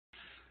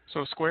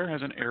So a square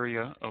has an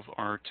area of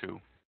R2.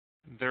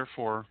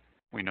 Therefore,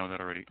 we know that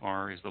already.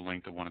 R is the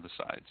length of one of the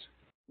sides.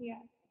 Yeah.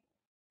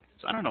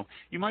 So I don't know.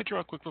 You might draw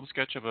a quick little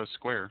sketch of a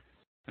square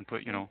and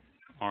put, Yeah.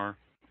 R,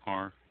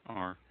 R,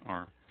 R,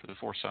 R for the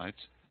four sides.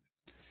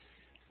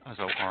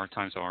 So R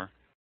times R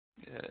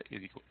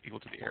is equal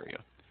to the area.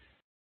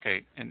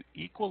 Okay, an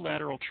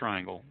equilateral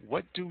triangle.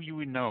 What do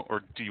you know,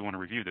 or do you want to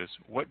review this?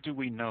 What do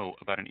we know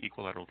about an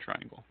equilateral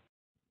triangle?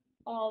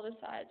 All the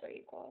sides are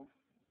equal.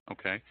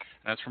 Okay,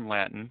 that's from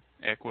Latin.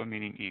 Equa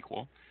meaning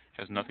equal,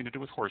 has nothing to do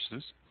with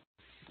horses,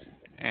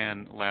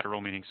 and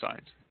lateral meaning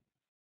sides.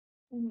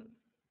 Mm-hmm.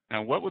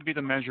 Now, what would be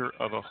the measure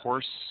of a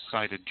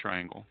horse-sided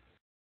triangle?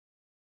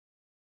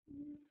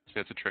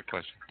 That's a trick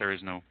question. There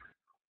is no.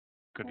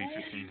 Could be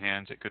What? 15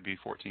 hands. It could be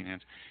 14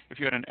 hands. If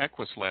you had an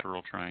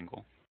equilateral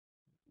triangle,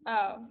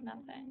 Oh,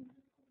 nothing.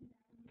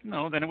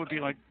 no, then it would be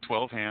like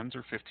 12 hands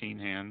or 15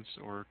 hands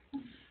or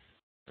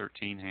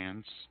 13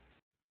 hands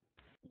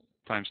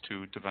times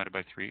 2 divided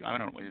by 3. I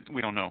don't know.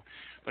 We don't know.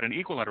 But an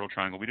equilateral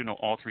triangle, we do know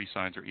all three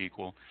sides are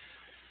equal.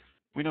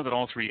 We know that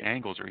all three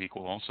angles are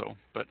equal also,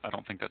 but I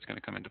don't think that's going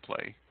to come into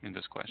play in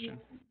this Yeah.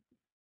 question.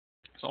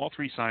 So all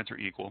three sides are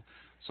equal.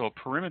 So a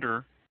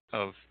perimeter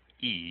of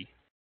E,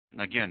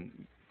 and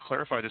again,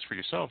 clarify this for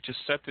yourself. Just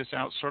set this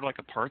out sort of like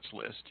a parts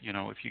list.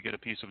 If you get a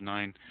piece of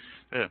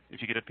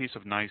if you get a piece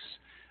of nice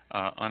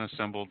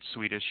unassembled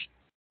Swedish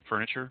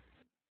furniture,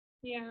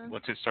 Yeah.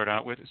 what's it start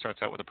out with? It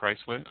starts out with a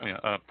parts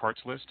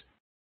list.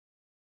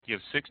 You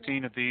have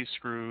 16 of these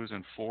screws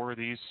and 4 of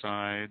these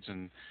sides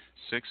and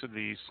 6 of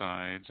these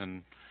sides,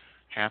 and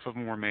half of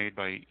them were made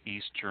by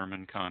East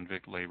German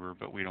convict labor,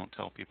 but we don't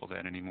tell people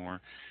that anymore.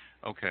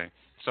 Okay,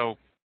 so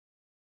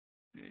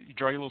you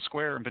draw your little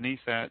square, and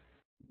beneath that,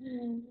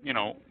 Mm.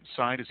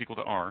 side is equal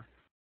to R.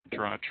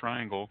 Draw a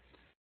triangle.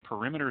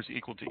 Perimeter is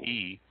equal to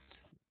E.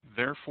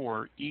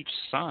 Therefore, each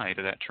side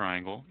of that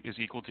triangle is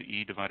equal to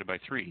E divided by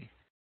 3.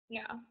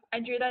 Yeah. I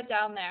drew that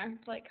down there,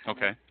 like kind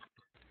of. Okay,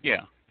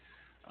 yeah.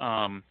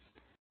 Um,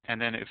 and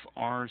then if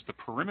R is the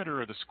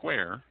perimeter of the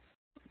square,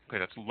 okay,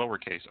 that's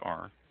lowercase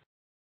r.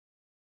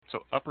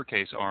 So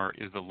uppercase R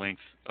is the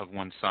length of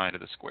one side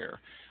of the square.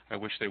 I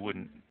wish they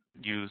wouldn't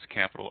use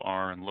capital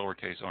R and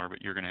lowercase r,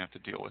 but you're going to have to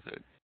deal with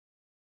it.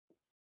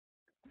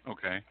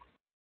 Okay.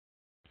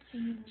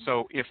 Mm.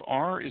 So if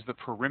R is the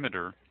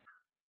perimeter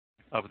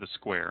of the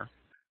square,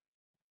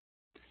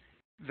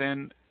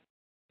 then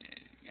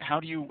how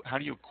do you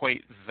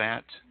equate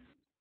that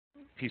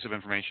piece of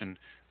information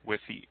with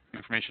the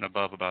information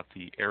above about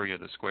the area of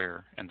the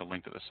square and the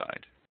length of the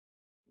side?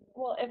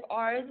 Well, if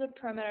R is the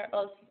perimeter,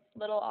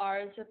 little r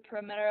is the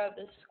perimeter of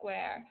the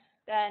square,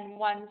 then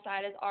one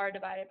side is r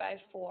divided by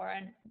 4,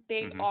 and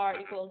big Mm-hmm. R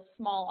equals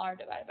small r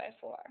divided by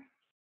 4.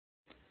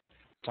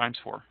 Times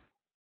 4.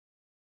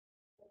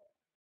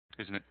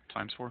 Isn't it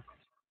times 4?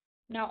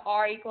 Now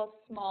R equals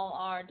small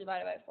r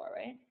divided by 4,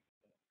 right?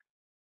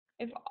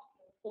 If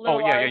Oh,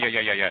 little yeah, r yeah, is, yeah,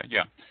 yeah, yeah,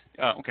 yeah,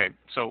 yeah. Okay,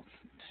 so,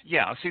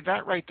 yeah, see,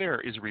 that right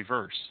there is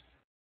reverse.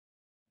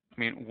 I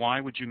mean,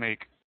 why would you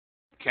make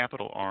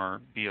capital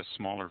R be a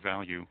smaller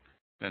value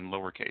than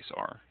lowercase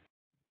r?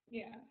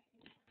 yeah,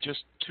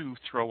 Just to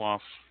throw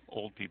off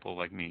old people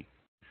like me.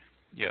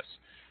 Yes,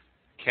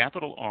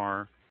 capital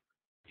R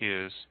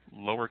is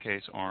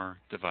lowercase r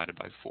divided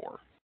by 4.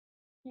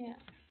 yeah,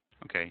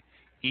 Okay,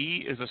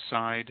 E is a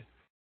side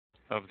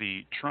of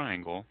the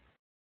triangle,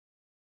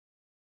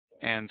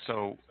 and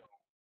so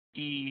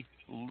E,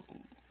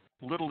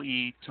 little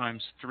e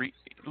times 3,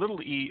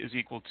 little e is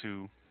equal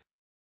to,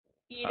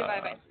 e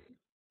divided by uh,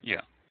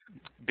 yeah,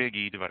 big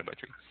E divided by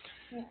 3.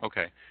 3. Yeah.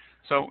 Okay,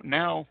 so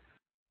now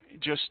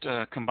just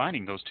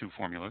combining those two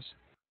formulas,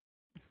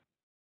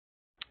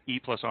 E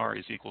plus R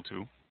is equal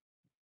to,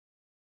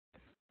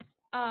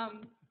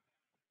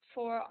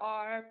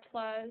 4r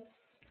plus,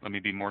 let me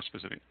be more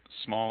specific,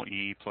 small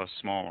e plus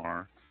small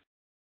r.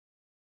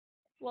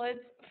 well, it's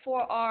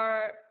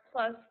 4r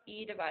plus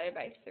e divided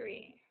by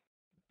 3.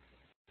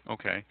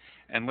 Okay,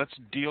 and let's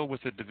deal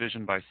with the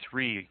division by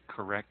 3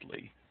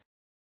 correctly,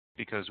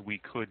 because we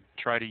could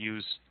try to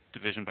use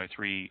division by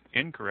 3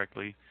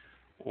 incorrectly,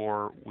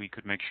 or we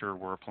could make sure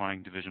we're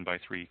applying division by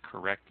 3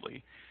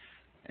 correctly.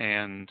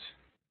 And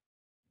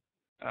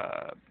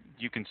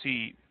you can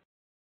see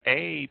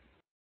A,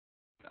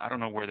 I don't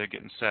know where they're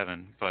getting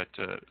 7, but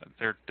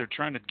they're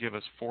trying to give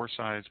us 4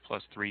 sides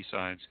plus 3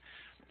 sides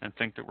and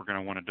think that we're going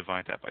to want to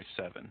divide that by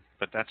 7.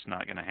 But that's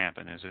not going to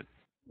happen, is it?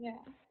 Yeah,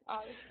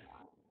 obviously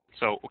not.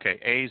 So, okay,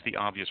 A is the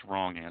obvious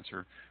wrong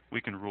answer. We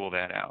can rule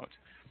that out.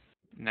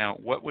 Now,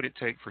 what would it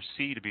take for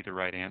C to be the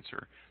right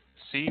answer?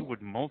 C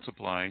would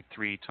multiply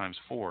 3 times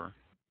 4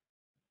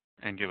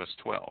 and give us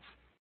 12,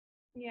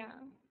 Yeah.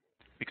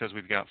 because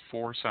we've got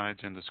 4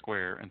 sides in the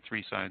square and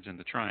 3 sides in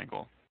the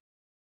triangle.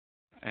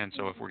 And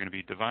so if we're going to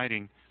be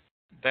dividing,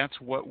 that's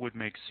what would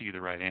make C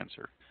the right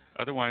answer.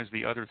 Otherwise,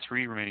 the other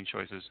 3 remaining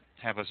choices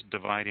have us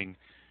dividing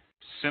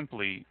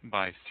simply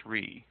by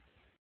 3.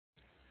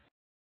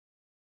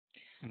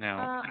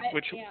 Now,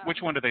 Yeah.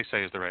 which one do they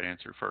say is the right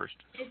answer first?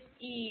 It's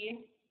E.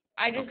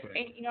 I just,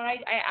 Okay.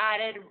 I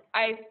added,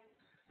 I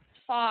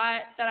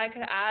thought that I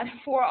could add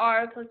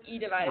 4r plus e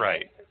divided by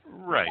Right, 3 for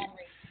right. some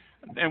reason.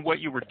 And what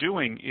you were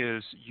doing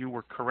is you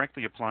were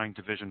correctly applying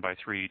division by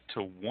 3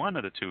 to one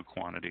of the two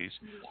quantities,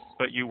 Yeah.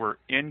 but you were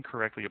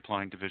incorrectly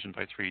applying division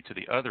by 3 to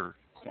the other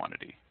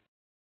quantity.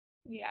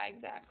 Yeah,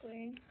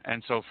 exactly.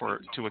 And so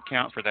to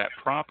account for that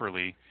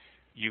properly,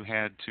 you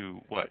had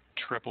to, what,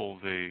 triple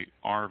the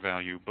r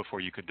value before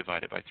you could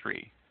divide it by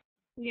 3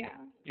 Yeah.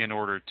 in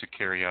order to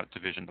carry out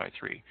division by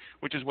 3,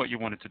 which is what you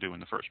wanted to do in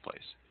the first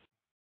place.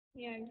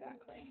 Yeah,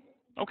 exactly.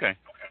 Okay.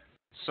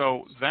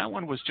 So that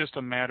one was just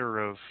a matter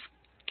of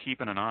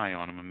keeping an eye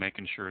on them and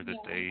making sure that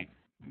Yeah.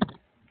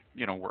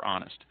 they, were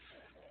honest.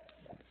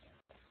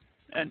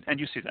 And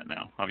you see that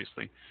now,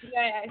 obviously.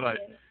 Yeah, I But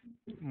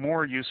see it.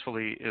 more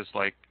usefully is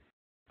like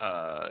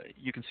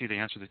you can see the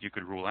answer that you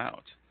could rule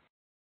out.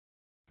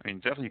 I mean,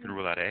 definitely you could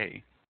rule out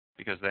A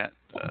because that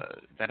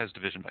has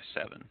division by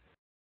 7.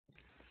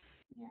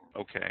 Yeah.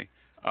 Okay.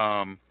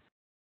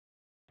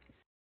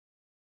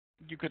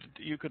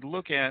 You could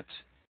look at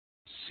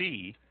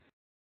C.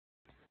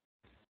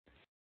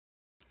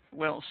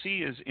 Well,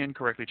 C is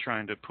incorrectly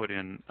trying to put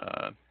in.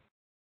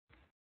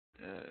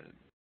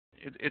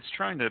 It's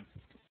trying to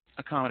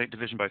accommodate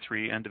division by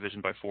 3 and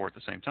division by 4 at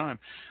the same time,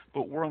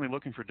 but we're only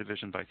looking for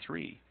division by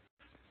 3.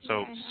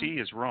 So Yeah, C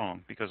is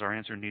wrong because our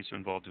answer needs to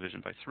involve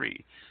division by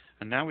 3.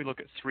 And now we look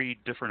at 3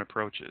 different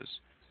approaches,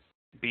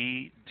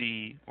 B,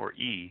 D, or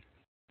E,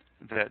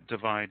 that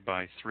divide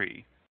by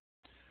 3.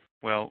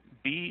 Well,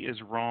 B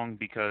is wrong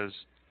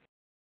because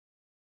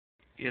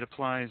it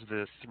applies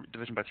the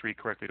division by 3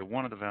 correctly to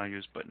one of the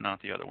values, but not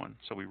the other one.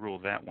 So we rule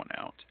that one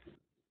out.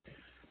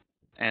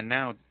 And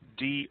now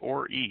D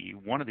or E,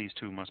 one of these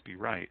two must be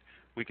right.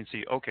 We can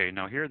see, okay,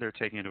 now here they're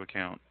taking into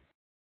account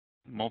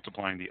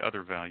multiplying the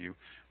other value.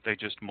 They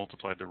just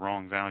multiplied the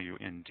wrong value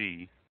in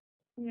D.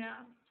 Yeah.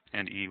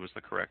 And E was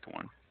the correct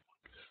one.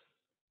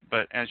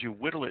 But as you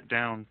whittle it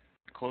down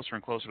closer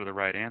and closer to the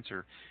right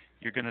answer,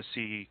 you're going to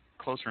see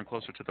closer and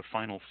closer to the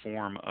final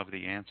form of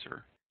the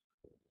answer.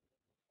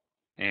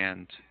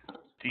 And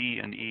D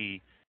and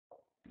E,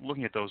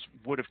 looking at those,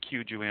 would have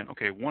cued you in,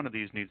 okay, one of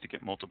these needs to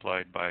get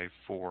multiplied by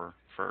 4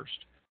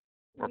 first,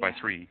 or by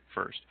 3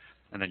 first,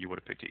 and then you would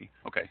have picked E.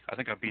 Okay, I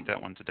think I beat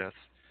that one to death.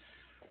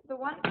 The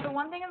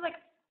one thing is, like,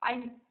 I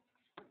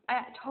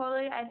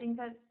think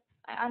that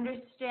I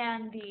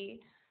understand the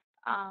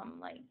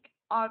like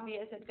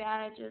obvious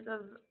advantages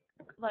of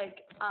like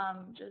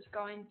just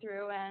going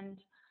through and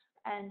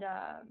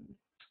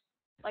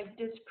like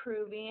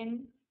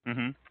disproving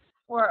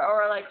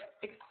or like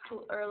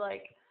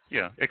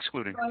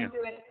excluding. going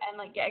through it and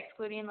like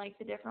excluding like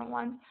the different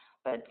ones.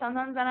 But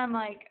sometimes then I'm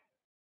like,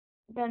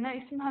 then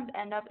I sometimes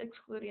end up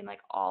excluding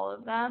like all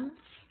of them.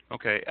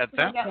 Okay, at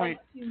that I get point,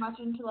 like too much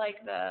into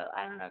like the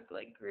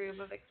like groove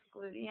of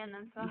excluding, and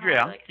then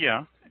somehow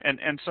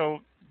and so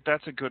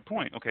that's a good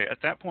point. Okay,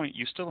 at that point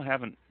you still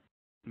haven't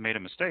made a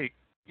mistake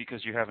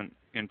because you haven't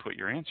input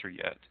your answer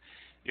yet.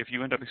 If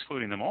you end up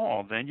excluding them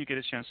all, then you get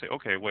a chance to say,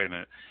 okay, wait a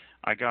minute,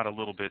 I got a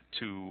little bit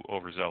too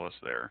overzealous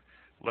there.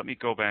 Let me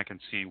go back and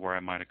see where I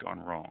might have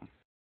gone wrong.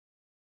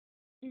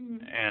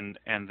 And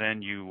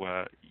then you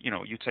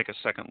take a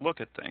second look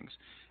at things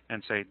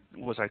and say,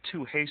 was I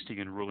too hasty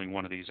in ruling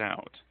one of these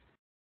out?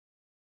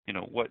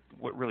 What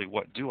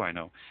do I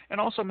know? And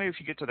also, maybe if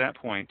you get to that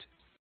point,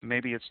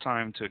 maybe it's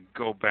time to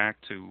go back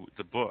to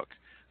the book,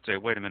 say,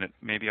 wait a minute,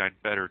 maybe I'd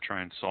better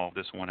try and solve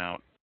this one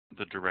out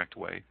the direct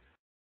way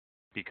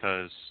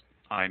because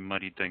I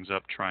muddied things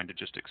up trying to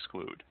just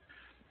exclude.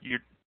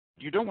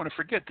 You don't want to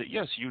forget that,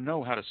 yes, you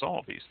know how to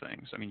solve these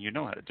things. I mean, you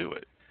know how to do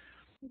it.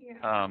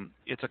 Yeah.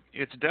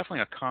 It's definitely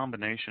a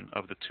combination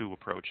of the two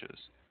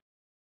approaches.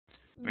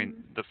 I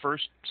mean, the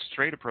first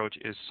straight approach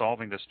is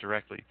solving this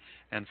directly,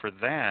 and for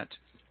that,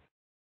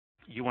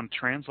 you want to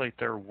translate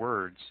their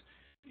words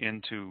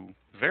into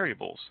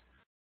variables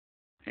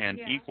and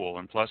equal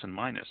and plus and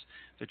minus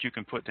that you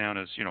can put down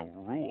as,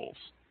 rules.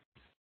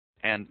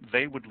 And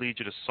they would lead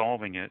you to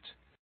solving it,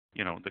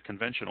 the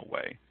conventional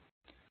way.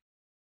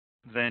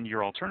 Then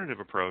your alternative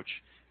approach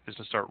is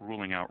to start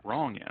ruling out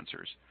wrong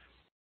answers.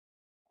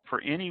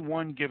 For any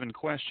one given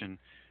question,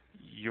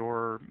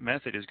 your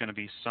method is going to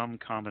be some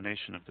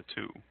combination of the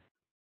two.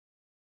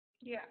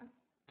 Yeah.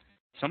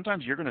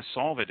 Sometimes you're going to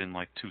solve it in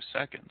like 2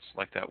 seconds,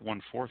 like that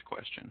 1/4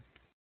 question.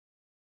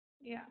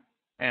 Yeah.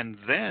 And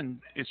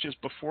then it's just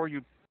before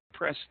you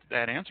press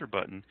that answer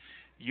button,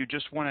 you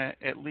just want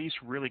to at least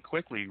really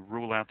quickly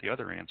rule out the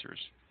other answers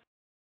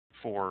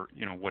for,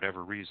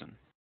 whatever reason.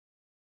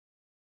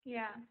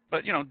 Yeah.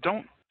 But,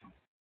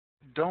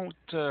 don't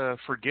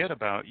forget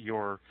about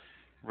your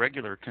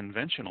regular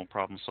conventional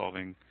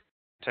problem-solving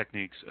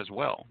techniques as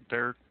well.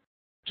 They're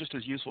just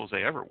as useful as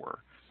they ever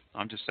were.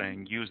 I'm just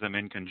saying use them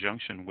in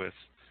conjunction with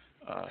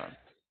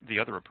the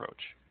other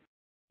approach.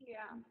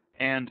 Yeah.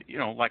 And,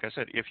 like I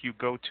said, if you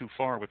go too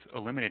far with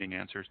eliminating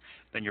answers,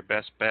 then your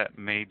best bet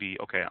may be,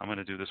 okay, I'm going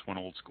to do this one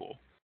old school.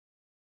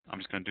 I'm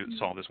just going to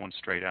solve this one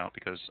straight out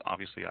because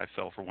obviously I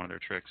fell for one of their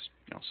tricks,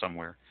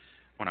 somewhere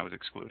when I was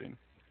excluding.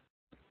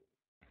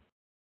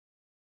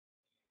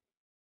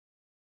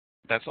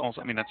 That's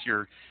also, I mean,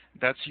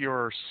 that's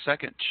your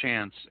second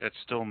chance at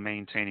still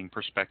maintaining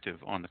perspective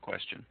on the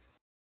question.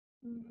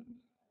 Mm.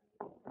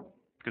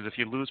 Because if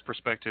you lose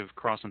perspective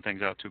crossing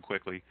things out too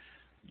quickly,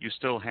 you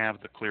still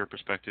have the clear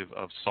perspective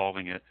of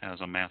solving it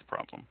as a math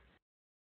problem.